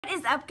What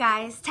is up,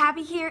 guys?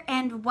 Tabby here,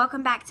 and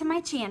welcome back to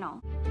my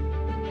channel.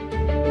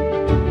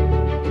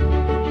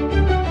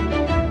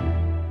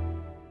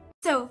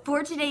 So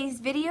for today's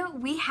video,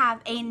 we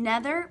have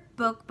another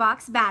book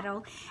box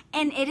battle,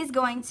 and it is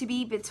going to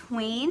be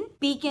between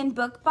Beacon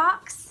Book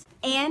Box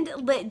and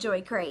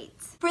LitJoy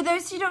crates. For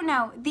those who don't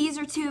know, these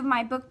are two of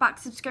my book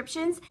box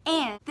subscriptions,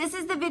 and this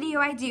is the video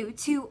I do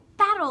to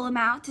battle them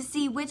out to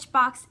see which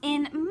box,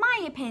 in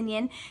my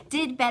opinion,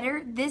 did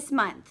better this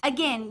month.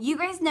 Again, you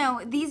guys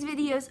know these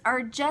videos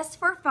are just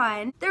for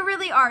fun. There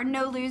really are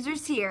no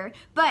losers here,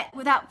 but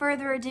without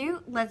further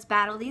ado, let's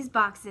battle these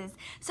boxes.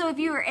 So if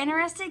you are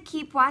interested,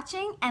 keep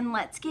watching and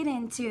let's get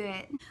into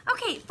it.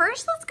 Okay,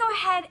 first let's go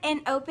ahead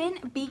and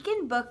open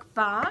Beacon Book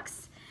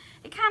Box.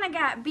 It kind of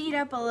got beat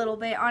up a little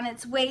bit on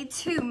its way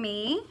to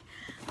me,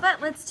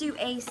 but let's do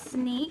a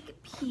sneak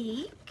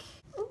peek.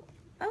 Ooh,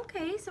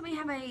 okay, so we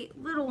have a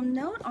little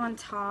note on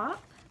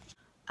top.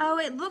 Oh,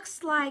 it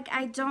looks like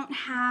I don't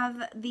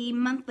have the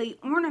monthly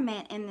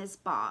ornament in this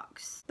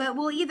box, but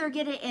we'll either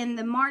get it in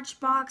the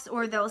March box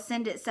or they'll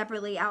send it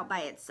separately out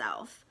by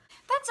itself.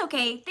 That's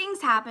okay,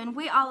 things happen,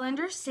 we all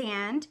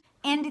understand.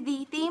 And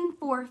the theme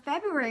for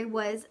February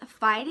was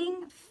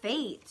Fighting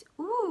Fate.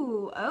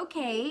 Ooh,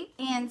 okay.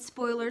 And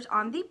spoilers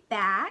on the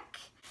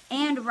back.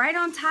 And right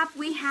on top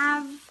we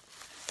have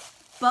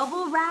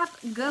bubble wrap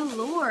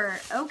galore.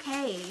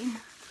 Okay.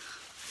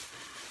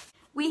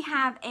 We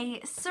have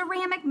a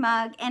ceramic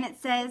mug and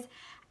it says,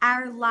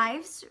 "Our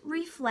lives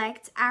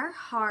reflect our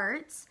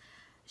hearts."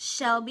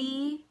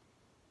 Shelby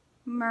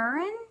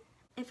Murren,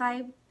 if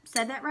I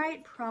said that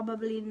right,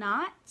 probably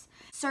not.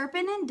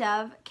 Serpent and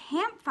Dove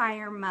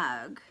campfire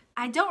mug.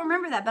 I don't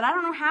remember that, but I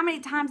don't know how many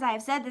times I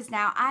have said this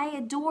now. I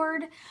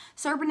adored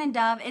Serpent and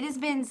Dove. It has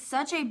been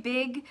such a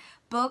big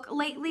book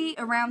lately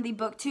around the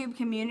booktube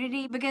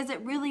community because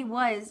it really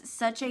was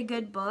such a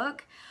good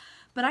book.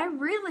 But I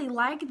really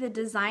like the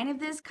design of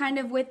this, kind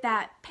of with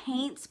that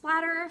paint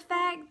splatter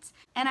effect.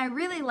 And I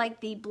really like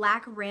the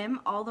black rim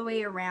all the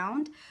way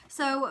around.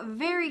 So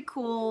very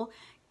cool.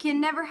 Can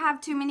never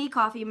have too many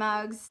coffee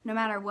mugs, no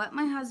matter what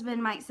my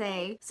husband might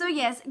say. So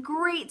yes,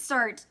 great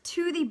start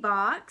to the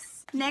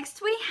box.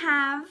 Next we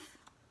have,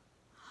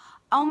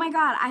 oh my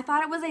god, I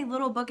thought it was a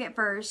little book at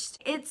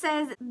first. It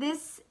says,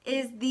 "This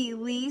is the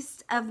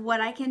least of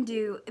what I can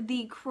do,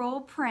 the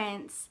Cruel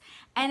Prince."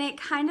 And it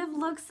kind of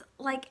looks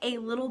like a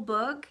little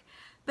book,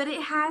 but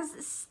it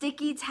has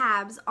sticky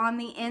tabs on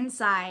the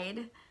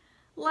inside.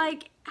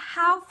 Like,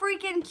 how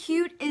freaking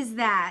cute is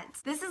that?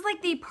 This is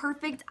like the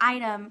perfect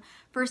item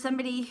for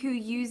somebody who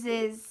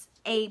uses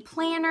a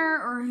planner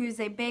or who's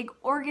a big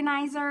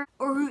organizer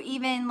or who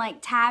even like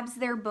tabs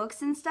their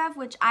books and stuff,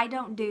 which I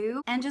don't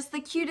do. And just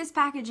the cutest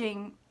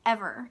packaging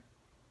ever.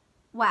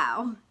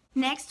 Wow.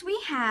 Next we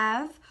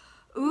have,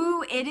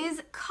 ooh, it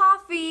is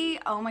coffee.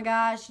 Oh my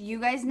gosh, you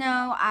guys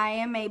know I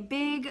am a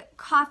big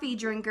coffee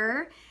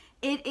drinker.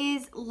 It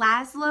is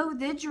Laszlo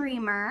the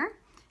Dreamer.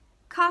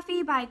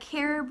 Coffee by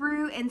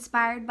Caribou,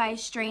 inspired by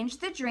Strange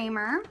the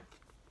Dreamer.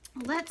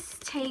 Let's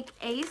take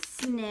a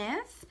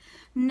sniff.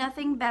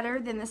 Nothing better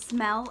than the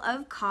smell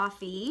of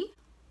coffee.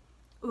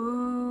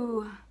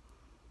 Ooh.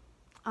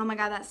 Oh my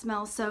god, that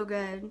smells so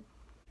good.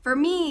 For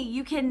me,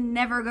 you can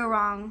never go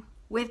wrong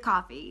with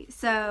coffee.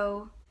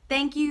 So,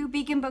 thank you,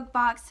 Beacon Book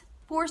Box,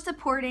 for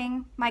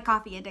supporting my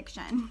coffee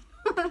addiction.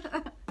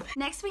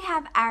 Next, we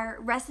have our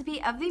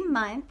recipe of the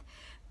month.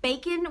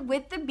 Bacon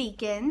with the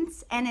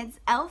Beacons, and it's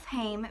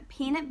Elfheim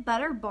peanut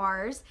butter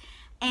bars,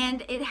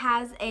 and it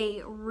has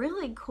a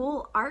really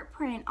cool art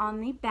print on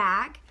the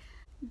back.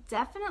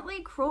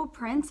 Definitely Cruel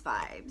Prince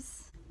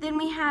vibes. Then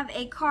we have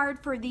a card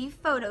for the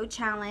photo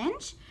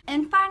challenge,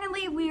 and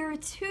finally we are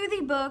to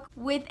the book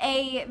with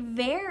a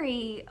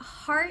very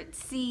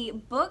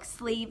heartsy book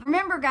sleeve.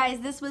 Remember guys,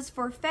 this was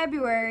for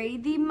February,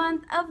 the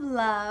month of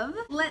love.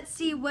 Let's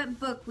see what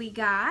book we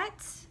got.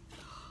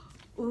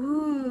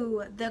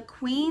 Ooh, The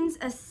Queen's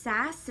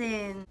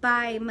Assassin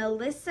by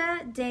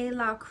Melissa de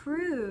la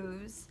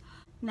Cruz.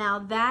 Now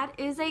that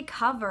is a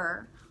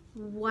cover.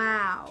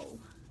 Wow.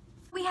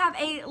 We have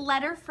a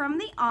letter from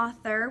the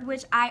author,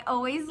 which I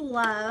always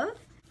love,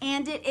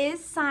 and it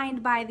is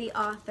signed by the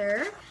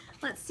author.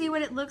 Let's see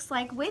what it looks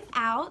like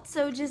without.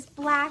 So just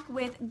black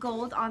with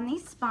gold on the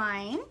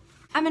spine.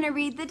 I'm going to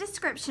read the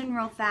description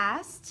real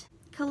fast.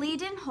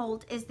 Caledon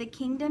Holt is the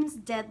kingdom's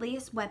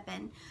deadliest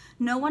weapon.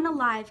 No one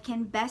alive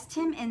can best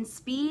him in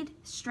speed,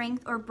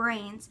 strength, or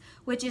brains,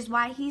 which is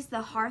why he's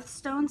the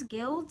Hearthstone's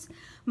guild's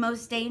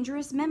most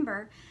dangerous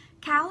member.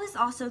 Cal is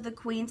also the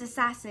queen's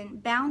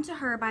assassin, bound to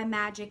her by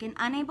magic and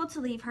unable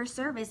to leave her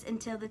service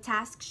until the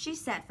task she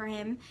set for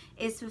him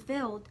is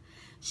fulfilled.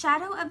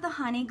 Shadow of the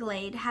Honey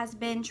Glade has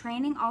been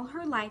training all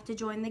her life to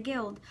join the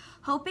guild,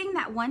 hoping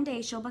that one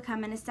day she'll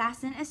become an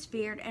assassin as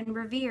feared and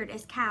revered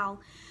as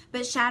Cal.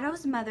 But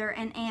Shadow's mother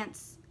and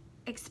aunts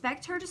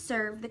expect her to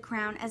serve the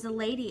crown as a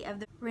lady of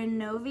the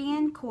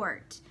Renovian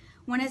court.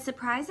 When a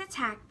surprise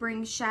attack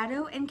brings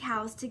Shadow and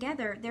Cal's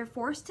together, they're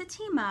forced to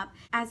team up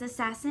as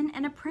assassin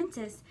and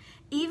apprentice,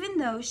 even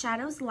though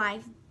Shadow's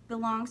life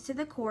belongs to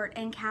the court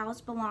and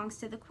Cal's belongs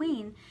to the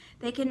queen.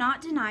 They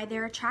cannot deny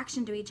their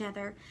attraction to each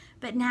other.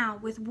 But now,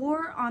 with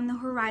war on the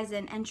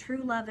horizon and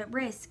true love at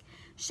risk,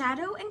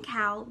 Shadow and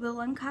Cal will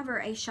uncover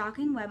a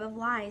shocking web of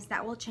lies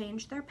that will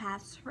change their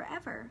paths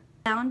forever.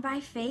 Bound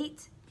by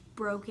fate,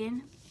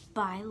 broken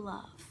by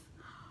love.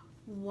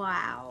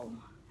 Wow.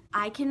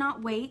 I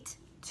cannot wait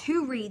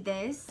to read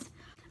this.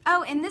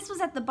 Oh, and this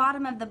was at the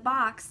bottom of the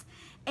box.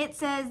 It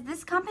says,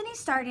 this company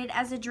started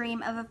as a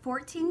dream of a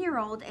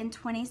 14-year-old in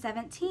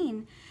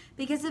 2017.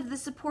 Because of the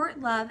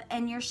support, love,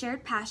 and your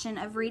shared passion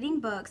of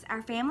reading books,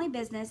 our family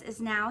business is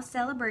now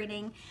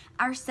celebrating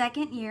our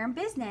 2nd year in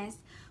business.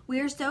 We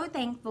are so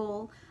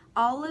thankful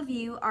all of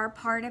you are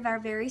part of our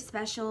very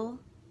special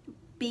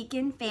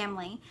Beacon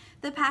family.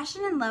 The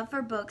passion and love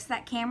for books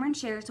that Cameron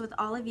shares with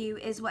all of you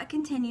is what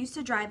continues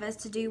to drive us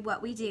to do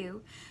what we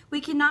do. We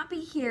cannot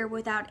be here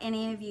without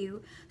any of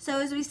you. So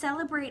as we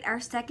celebrate our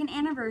 2nd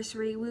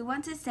anniversary, we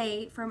want to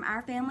say from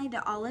our family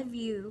to all of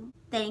you,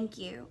 thank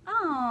you.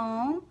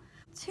 Oh,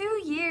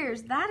 2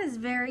 years. That is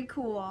very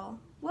cool.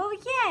 Well,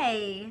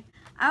 yay.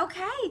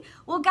 Okay,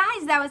 well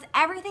guys, that was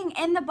everything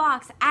in the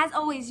box. As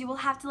always, you will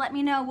have to let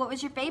me know what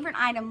was your favorite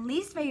item,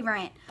 least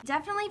favorite.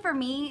 Definitely for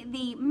me,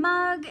 the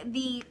mug,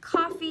 the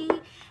coffee,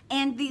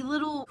 and the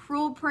little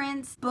Cruel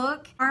Prince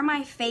book are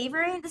my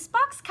favorite. This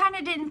box kind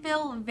of didn't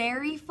feel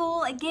very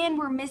full. Again,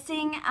 we're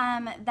missing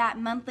that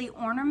monthly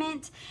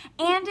ornament,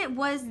 and it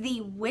was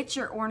the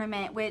Witcher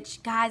ornament,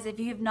 which guys, if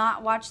you have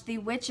not watched The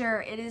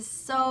Witcher, it is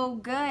so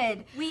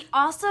good. We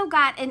also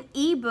got an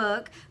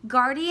ebook,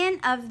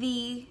 Guardian of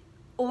the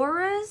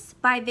Auras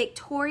by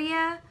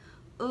Victoria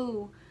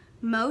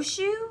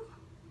Moshu.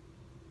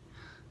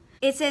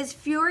 It says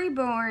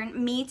Furyborn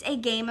meets a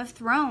Game of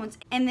Thrones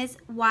in this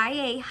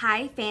YA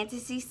high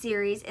fantasy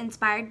series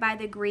inspired by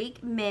the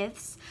Greek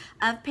myths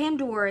of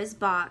Pandora's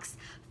box,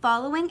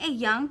 following a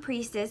young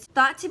priestess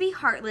thought to be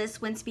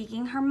heartless when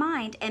speaking her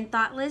mind and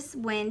thoughtless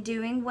when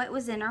doing what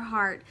was in her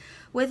heart.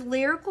 With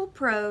lyrical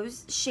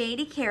prose,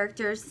 shady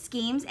characters,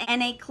 schemes,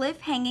 and a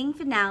cliff-hanging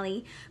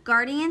finale,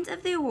 Guardians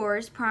of the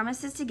Wars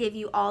promises to give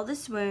you all the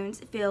swoons,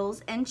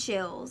 feels, and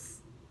chills.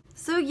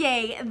 So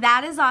yay,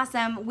 that is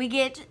awesome. We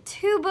get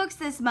 2 books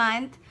this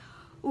month.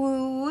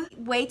 Ooh,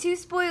 way to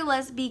spoil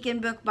us, Beacon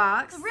Book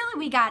Box. Really,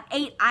 we got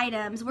 8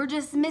 items. We're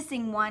just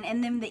missing one,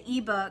 and then the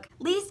ebook.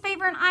 Least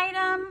favorite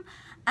item?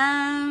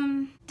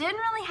 Didn't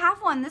really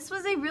have one. This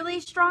was a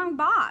really strong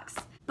box.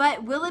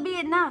 But will it be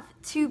enough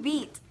to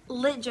beat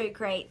LitJoy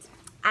Crate?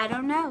 I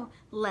don't know.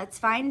 Let's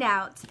find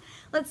out.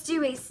 Let's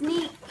do a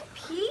sneak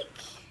peek.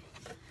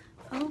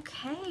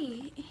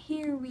 Okay,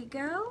 here we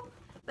go.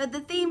 But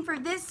the theme for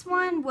this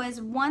one was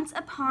Once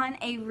Upon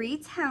a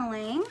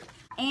Retelling.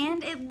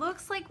 And it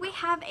looks like we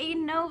have a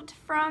note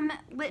from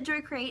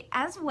LitJoy Crate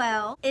as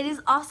well. It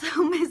is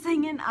also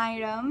missing an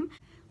item.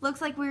 Looks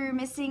like we were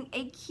missing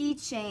a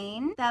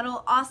keychain.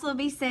 That'll also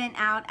be sent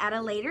out at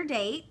a later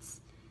date.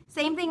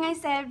 Same thing I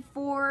said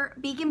for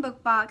Beacon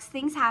Book Box.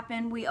 Things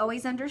happen. We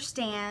always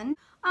understand.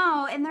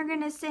 Oh, and they're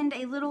going to send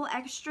a little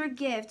extra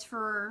gift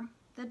for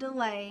the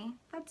delay.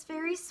 That's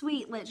very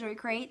sweet, LitJoy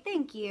Crate.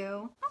 Thank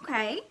you.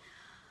 Okay.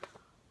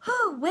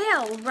 Oh,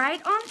 well,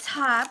 right on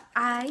top,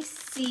 I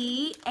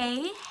see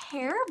a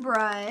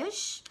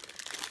hairbrush.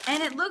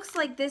 And it looks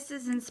like this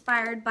is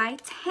inspired by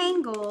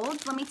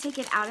Tangled. Let me take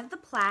it out of the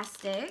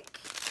plastic.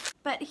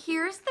 But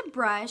here's the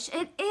brush.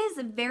 It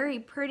is very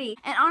pretty.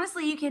 And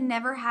honestly, you can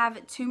never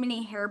have too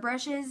many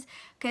hairbrushes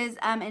because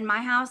in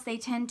my house, they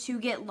tend to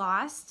get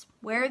lost.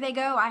 Where they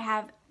go, I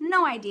have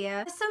no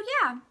idea. So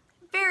yeah,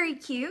 very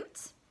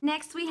cute.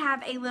 Next, we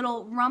have a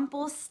little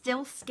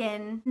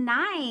Rumpelstiltskin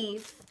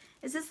knife.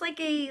 Is this like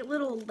a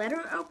little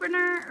letter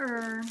opener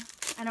or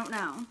I don't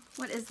know.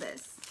 What is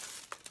this?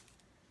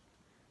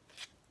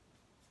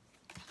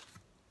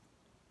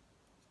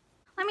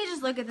 Let me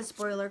just look at the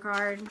spoiler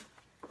card.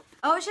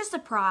 Oh, it's just a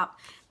prop.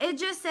 It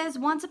just says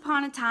Once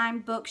Upon a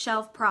Time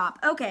bookshelf prop.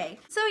 Okay,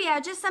 so yeah,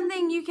 just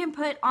something you can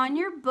put on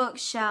your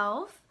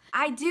bookshelf.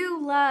 I do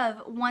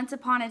love Once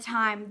Upon a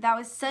Time. That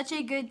was such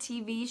a good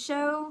TV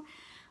show.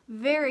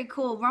 Very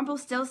cool.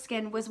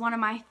 Rumpelstiltskin was one of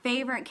my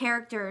favorite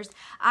characters.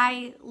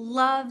 I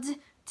loved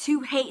to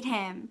hate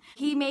him.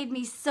 He made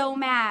me so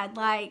mad,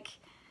 like,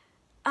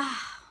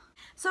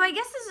 So I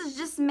guess this is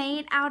just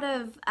made out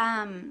of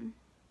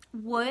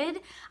wood.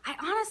 I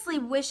honestly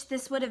wish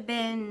this would have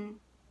been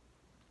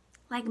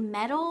like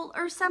metal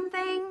or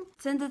something,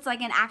 since it's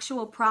like an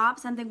actual prop,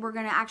 something we're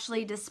gonna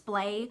actually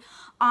display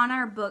on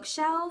our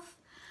bookshelf.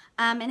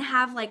 And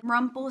have like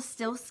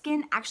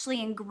Rumpelstiltskin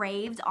actually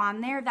engraved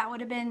on there. That would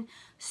have been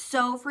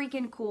so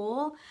freaking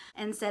cool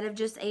instead of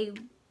just a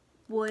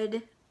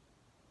wood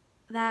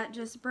that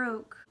just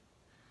broke.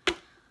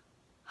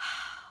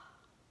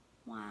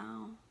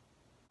 Wow.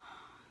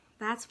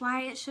 That's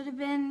why it should have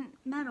been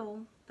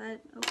metal,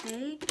 but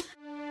okay.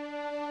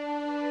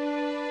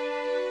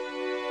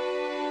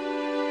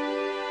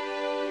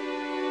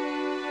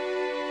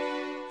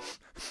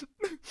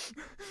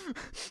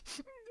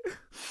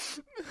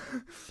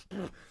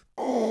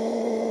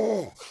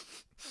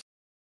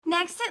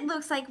 Next, it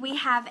looks like we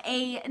have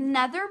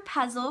another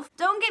puzzle.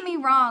 Don't get me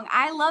wrong,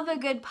 I love a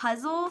good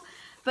puzzle,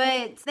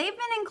 but they've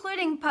been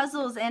including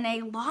puzzles in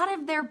a lot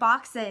of their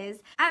boxes.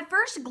 At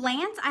first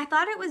glance, I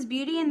thought it was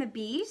Beauty and the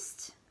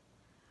Beast,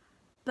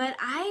 but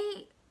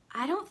I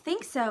don't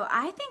think so.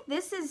 I think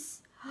this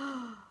is,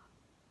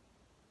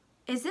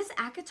 is this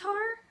ACOTAR?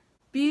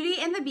 Beauty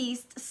and the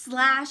Beast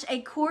 /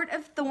 A Court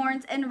of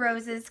Thorns and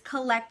Roses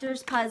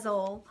collector's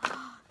puzzle.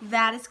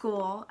 That is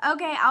cool.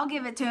 Okay, I'll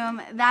give it to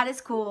him. That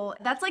is cool.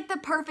 That's like the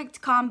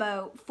perfect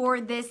combo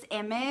for this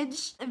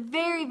image.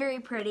 Very, very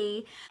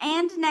pretty.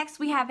 And next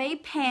we have a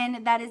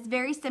pen that is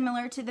very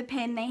similar to the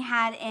pen they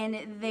had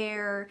in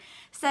their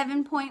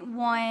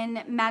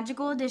 7.1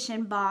 Magical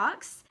Edition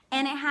box.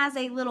 And it has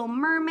a little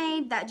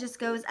mermaid that just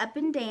goes up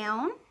and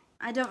down.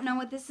 I don't know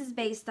what this is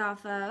based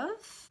off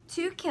of.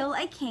 To Kill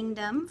a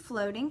Kingdom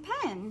floating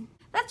pen.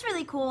 That's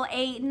really cool.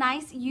 A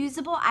nice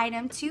usable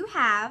item to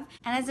have.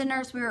 And as a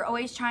nurse, we were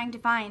always trying to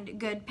find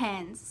good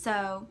pens.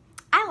 So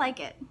I like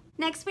it.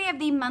 Next, we have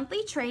the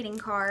monthly trading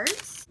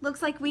cards.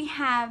 Looks like we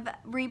have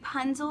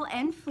Rapunzel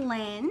and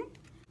Flynn,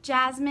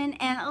 Jasmine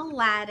and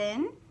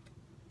Aladdin.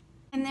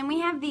 And then we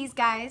have these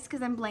guys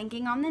because I'm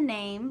blanking on the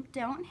name.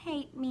 Don't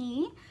hate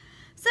me.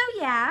 So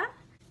yeah.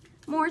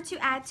 More to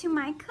add to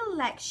my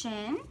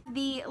collection.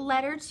 The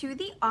letter to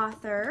the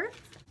author.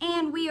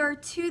 And we are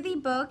to the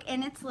book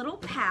in its little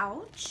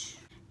pouch.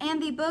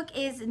 And the book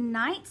is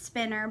Night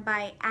Spinner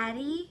by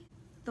Addie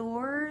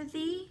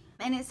Thorthy.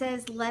 And it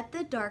says, "Let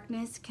the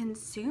darkness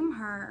consume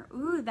her."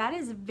 Ooh, that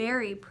is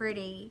very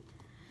pretty.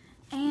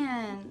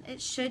 And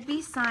it should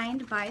be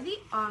signed by the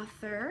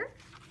author.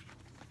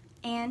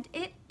 And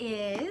it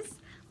is.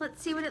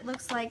 Let's see what it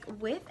looks like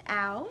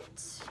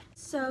without.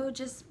 So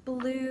just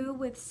blue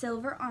with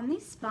silver on the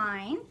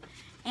spine.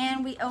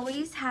 And we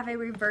always have a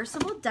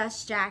reversible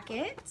dust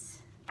jacket.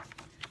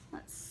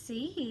 Let's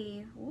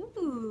see.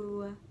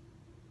 Ooh,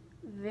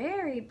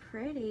 very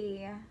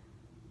pretty.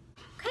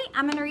 Okay,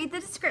 I'm going to read the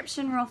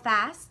description real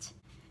fast.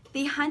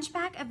 The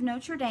Hunchback of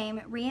Notre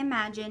Dame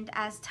reimagined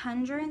as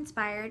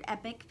tundra-inspired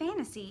epic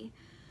fantasy.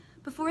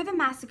 Before the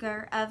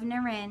massacre of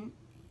Narin,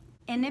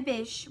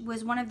 Inibish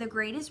was one of the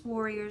greatest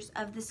warriors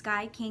of the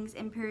Sky King's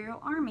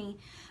imperial army,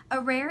 a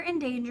rare and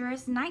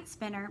dangerous night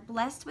spinner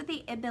blessed with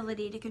the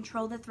ability to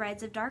control the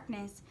threads of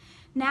darkness.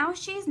 Now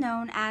she is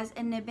known as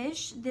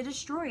Inibish the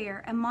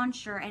Destroyer, a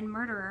monster and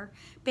murderer,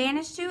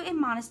 banished to a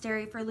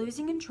monastery for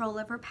losing control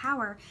of her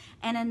power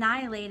and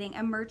annihilating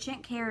a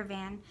merchant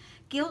caravan.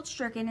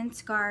 Guilt-stricken and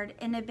scarred,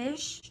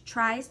 Inibish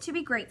tries to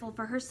be grateful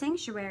for her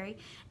sanctuary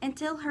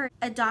until her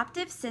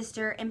adoptive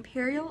sister,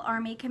 Imperial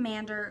Army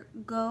Commander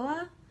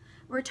Goa,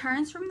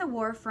 returns from the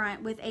war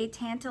front with a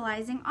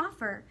tantalizing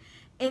offer.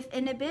 If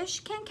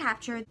Inibish can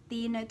capture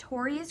the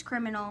notorious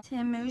criminal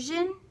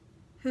Temujin,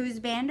 whose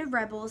band of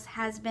rebels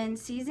has been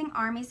seizing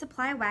army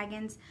supply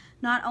wagons,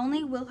 not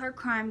only will her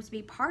crimes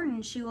be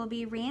pardoned, she will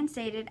be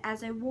reinstated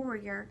as a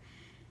warrior.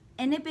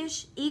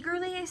 Inibish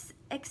eagerly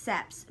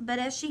accepts, but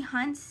as she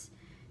hunts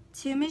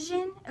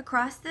Temujin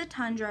across the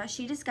tundra,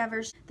 she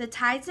discovers the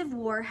tides of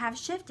war have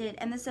shifted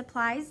and the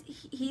supplies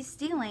he's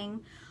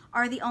stealing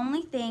are the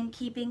only thing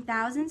keeping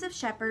thousands of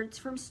shepherds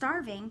from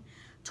starving.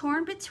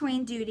 Torn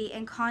between duty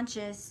and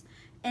conscience,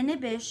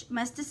 Inibish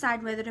must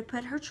decide whether to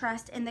put her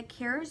trust in the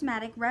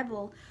charismatic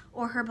rebel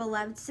or her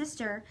beloved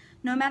sister.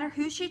 No matter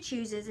who she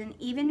chooses, an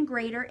even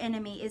greater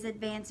enemy is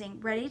advancing,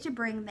 ready to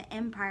bring the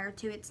empire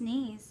to its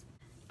knees.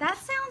 That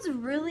sounds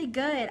really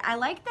good. I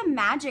like the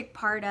magic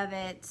part of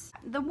it.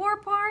 The war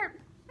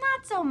part,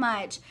 not so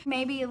much.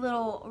 Maybe a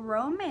little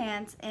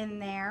romance in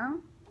there.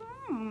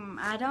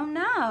 I don't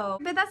know,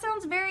 but that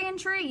sounds very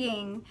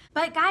intriguing.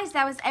 But guys,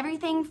 that was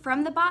everything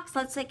from the box.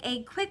 Let's take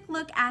a quick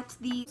look at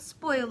the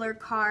spoiler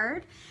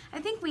card. I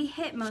think we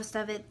hit most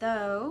of it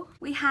though.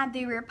 We had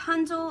the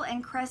Rapunzel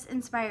and Crest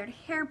inspired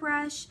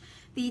hairbrush,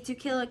 the To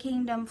Kill a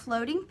Kingdom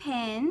floating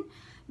pen,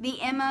 the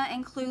Emma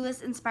and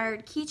Clueless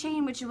inspired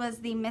keychain, which was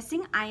the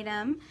missing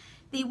item,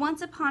 the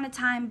Once Upon a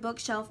Time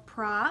bookshelf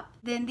prop,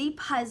 then the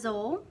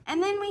puzzle,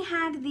 and then we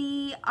had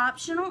the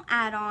optional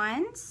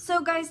add-ons. So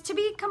guys, to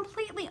be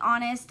completely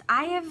honest,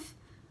 I have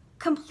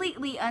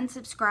completely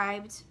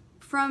unsubscribed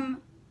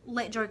from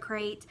LitJoy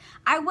Crate.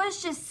 I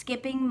was just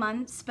skipping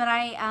months, but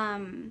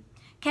I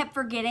kept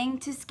forgetting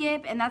to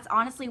skip, and that's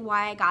honestly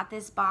why I got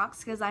this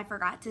box, because I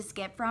forgot to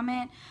skip from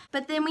it.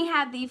 But then we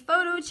had the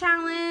photo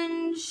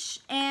challenge,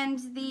 and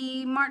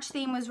the March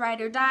theme was Ride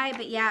or Die,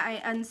 but yeah,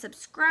 I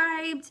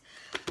unsubscribed.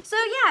 So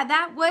yeah,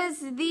 that was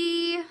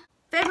the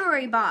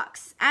February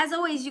box. As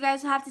always, you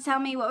guys will have to tell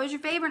me what was your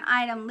favorite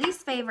item,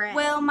 least favorite.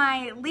 Well,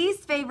 my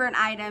least favorite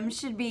item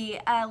should be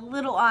a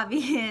little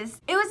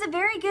obvious. It was a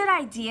very good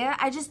idea.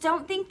 I just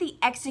don't think the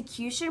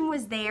execution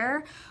was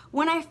there.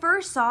 When I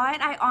first saw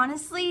it, I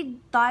honestly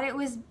thought it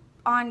was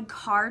on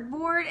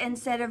cardboard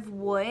instead of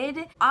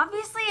wood.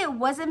 Obviously, it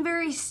wasn't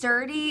very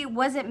sturdy, it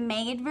wasn't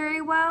made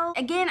very well.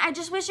 Again, I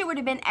just wish it would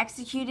have been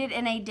executed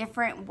in a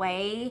different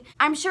way.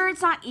 I'm sure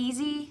it's not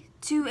easy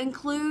to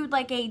include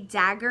like a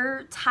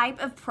dagger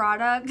type of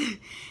product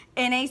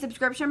in a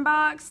subscription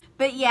box,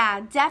 but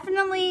yeah,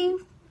 definitely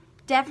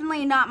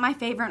definitely not my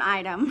favorite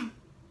item.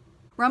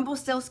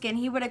 Rumpelstiltskin,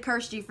 he would have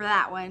cursed you for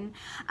that one.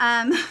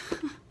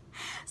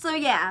 So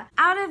yeah,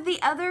 out of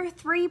the other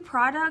 3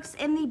 products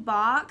in the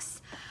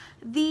box,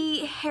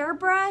 the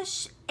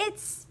hairbrush,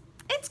 it's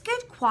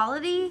good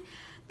quality.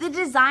 The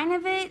design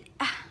of it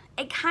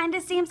kind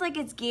of seems like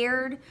it's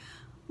geared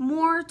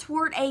more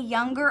toward a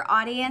younger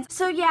audience.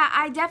 So yeah,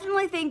 I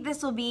definitely think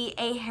this will be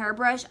a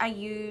hairbrush I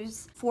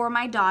use for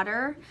my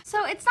daughter.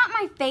 So it's not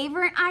my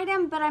favorite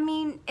item, but I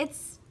mean,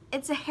 it's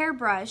a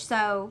hairbrush,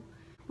 so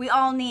we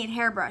all need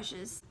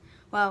hairbrushes.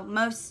 Well,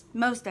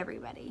 most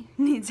everybody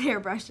needs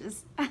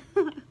hairbrushes.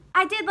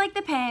 I did like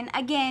the pen.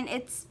 Again,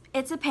 it's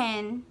a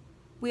pen.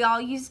 We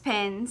all use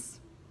pens.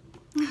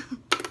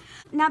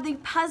 Now the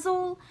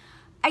puzzle,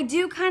 I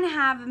do kind of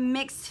have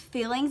mixed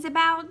feelings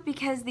about,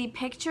 because the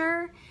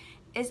picture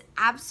is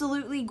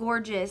absolutely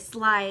gorgeous.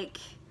 Like,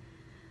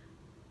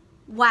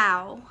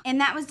 wow. And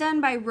that was done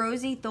by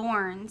Rosie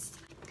Thorns.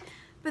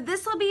 But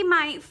this will be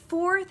my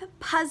 4th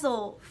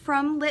puzzle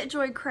from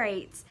LitJoy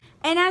crates.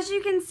 And as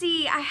you can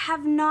see, I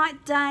have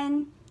not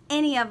done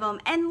any of them.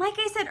 And like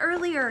I said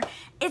earlier,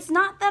 it's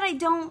not that I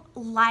don't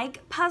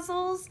like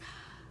puzzles,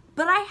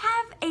 but I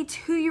have a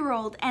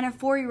 2-year-old and a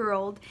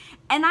 4-year-old,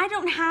 and I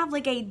don't have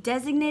like a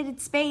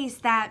designated space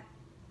that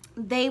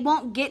they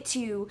won't get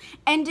to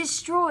and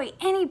destroy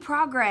any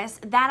progress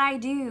that I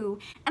do.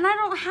 And I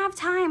don't have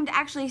time to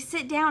actually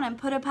sit down and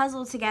put a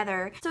puzzle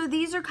together. So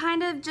these are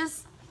kind of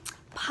just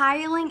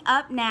piling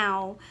up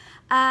now.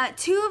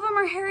 2 of them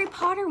are Harry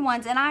Potter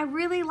ones, and I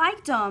really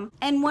liked them.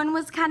 And one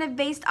was kind of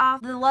based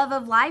off the love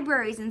of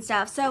libraries and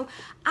stuff. So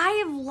I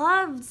have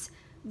loved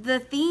the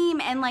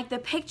theme and like the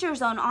pictures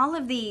on all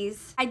of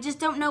these. I just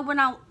don't know when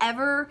I'll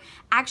ever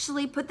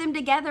actually put them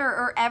together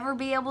or ever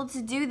be able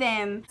to do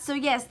them. So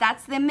yes,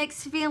 that's the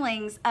mixed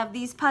feelings of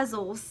these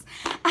puzzles.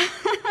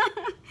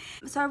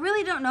 So I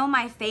really don't know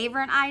my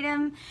favorite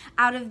item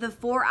out of the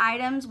 4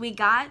 items we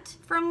got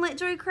from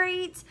LitJoy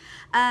crates.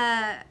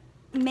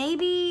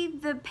 Maybe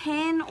the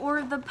pen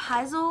or the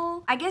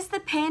puzzle. I guess the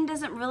pen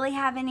doesn't really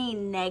have any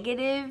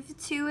negative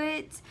to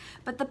it,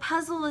 but the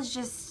puzzle is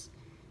just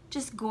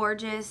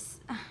gorgeous.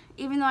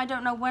 Even though I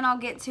don't know when I'll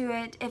get to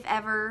it, if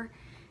ever.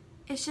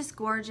 It's just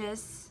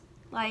gorgeous.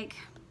 Like,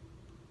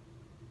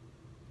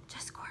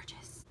 just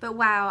gorgeous. But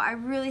wow, I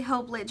really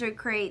hope LitJoy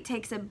crate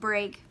takes a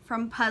break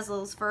from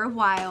puzzles for a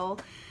while.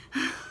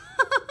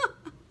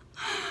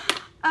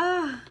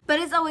 But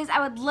as always, I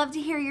would love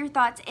to hear your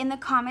thoughts in the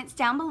comments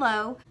down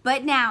below.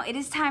 But now it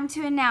is time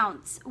to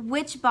announce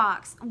which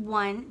box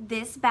won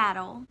this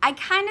battle. I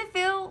kind of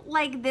feel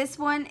like this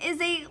one is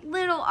a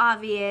little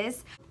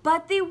obvious,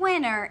 but the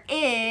winner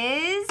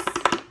is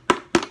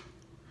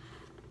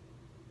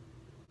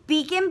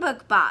Beacon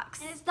Book Box.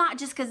 And it's not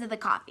just because of the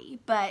coffee,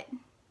 but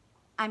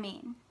I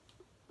mean,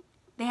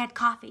 they had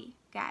coffee,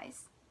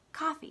 guys.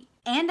 Coffee.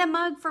 And a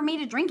mug for me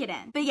to drink it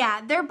in. But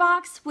yeah, their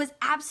box was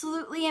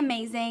absolutely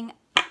amazing.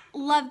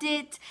 Loved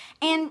it.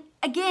 And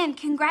again,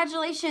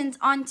 congratulations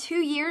on 2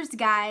 years,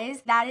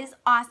 guys. That is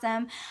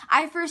awesome.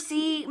 I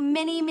foresee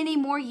many, many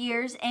more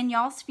years in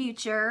y'all's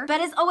future.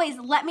 But as always,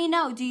 let me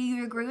know, do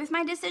you agree with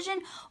my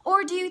decision,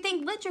 or do you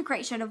think LitJoy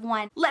crate should have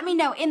won? Let me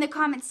know in the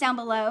comments down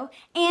below.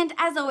 And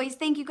as always,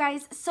 thank you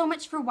guys so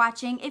much for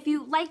watching. If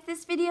you liked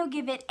this video,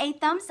 give it a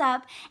thumbs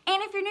up.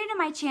 And if you're new to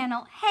my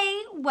channel,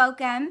 hey,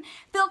 welcome.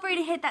 Feel free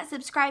to hit that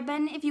subscribe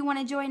button if you want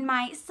to join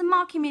my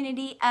small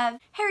community of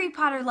Harry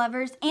Potter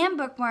lovers and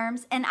bookworms.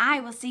 And I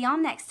will see y'all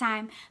next time.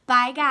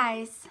 Bye,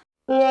 guys.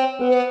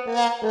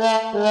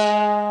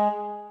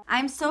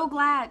 I'm so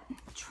glad.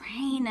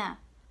 Train.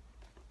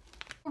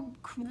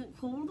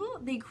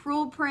 The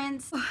Cruel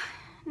Prince.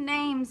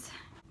 Names.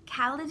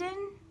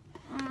 Kaladin.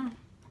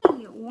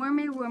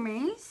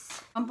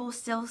 Wormies.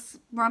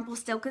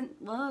 Rumpelstiltskin.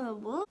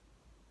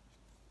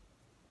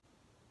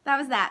 That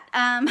was that.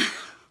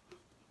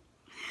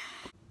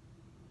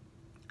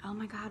 Oh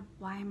my god,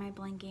 why am I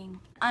blinking?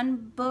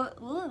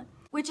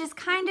 Which is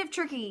kind of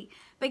tricky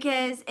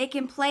because it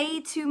can play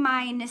to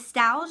my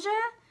nostalgia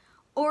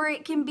or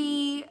it can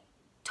be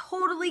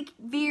totally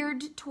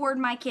veered toward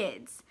my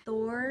kids.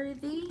 Thor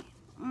the